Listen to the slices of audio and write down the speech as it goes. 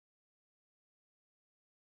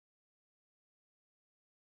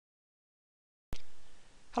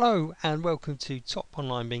Hello and welcome to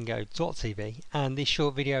toponlinebingo.tv and this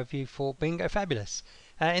short video review for Bingo Fabulous.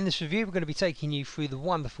 In this review we're going to be taking you through the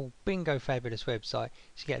wonderful Bingo Fabulous website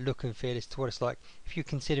to get a look and feel as to what it's like if you're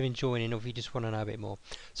considering joining or if you just want to know a bit more.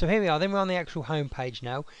 So here we are, then we're on the actual home page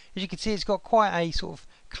now. As you can see, it's got quite a sort of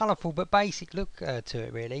colourful but basic look to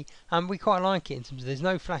it really, and we quite like it in terms of there's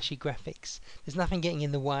no flashy graphics, there's nothing getting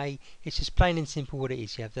in the way, it's just plain and simple what it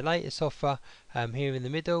is. You have the latest offer here in the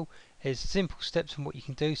middle. There's simple steps on what you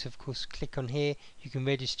can do, so of course click on here, you can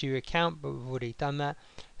register your account, but we've already done that.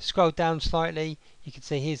 Scroll down slightly, you can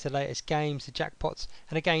see here's the latest games, the jackpots,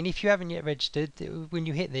 and again if you haven't yet registered, when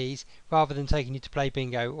you hit these, rather than taking you to play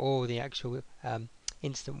bingo or the actual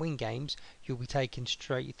instant win games, you'll be taken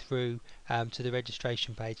straight through to the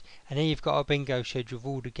registration page, and here you've got a bingo schedule of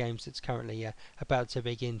all the games that's currently about to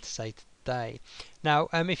begin to say today. Now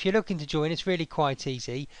if you're looking to join, it's really quite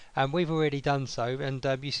easy. We've already done so, and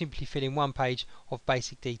you simply fill in one page of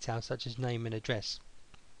basic details such as name and address.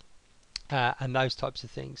 And those types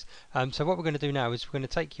of things. So what we're going to do now is we're going to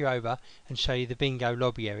take you over and show you the bingo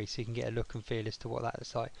lobby area so you can get a look and feel as to what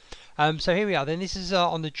that's like. So here we are then. This is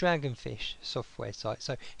on the Dragonfish software site,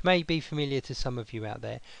 so it may be familiar to some of you out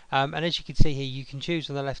there. And as you can see here, you can choose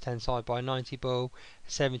on the left hand side by 90 ball,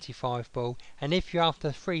 75 ball, and if you're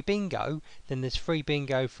after free bingo, then there's free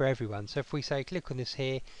bingo for everyone. So if we say click on this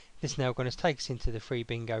here, this is now going to take us into the free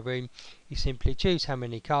bingo room. You simply choose how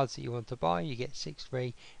many cards that you want to buy, you get 6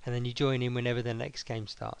 free, and then you join in whenever the next game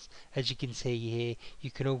starts. As you can see here,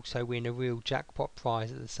 you can also win a real jackpot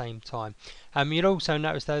prize at the same time. You'll also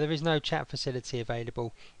notice though there is no chat facility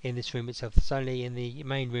available in this room itself. It's only in the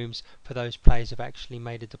main rooms for those players who have actually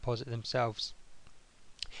made a deposit themselves.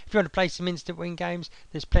 If you want to play some instant win games,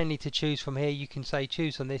 there's plenty to choose from here. You can say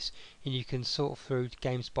choose on this, and you can sort through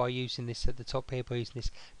games by using this at the top here, by using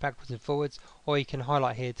this backwards and forwards, or you can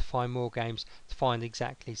highlight here to find more games, to find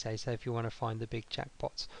exactly, say, so if you want to find the big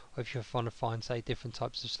jackpots, or if you want to find, say, different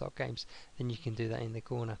types of slot games, then you can do that in the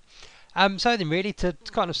corner. So then really, to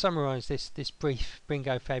kind of summarise this brief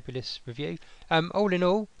Bingo Fabulous review, all in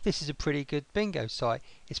all, this is a pretty good bingo site.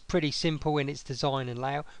 It's pretty simple in its design and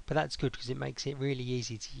layout, but that's good because it makes it really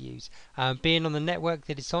easy to use. Being on the network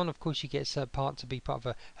that it's on, of course you get to be part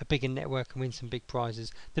of a bigger network and win some big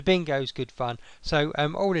prizes. The bingo is good fun. So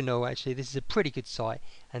all in all, actually, this is a pretty good site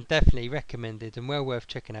and definitely recommended and well worth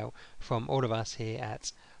checking out from all of us here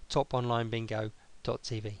at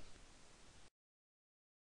toponlinebingo.tv.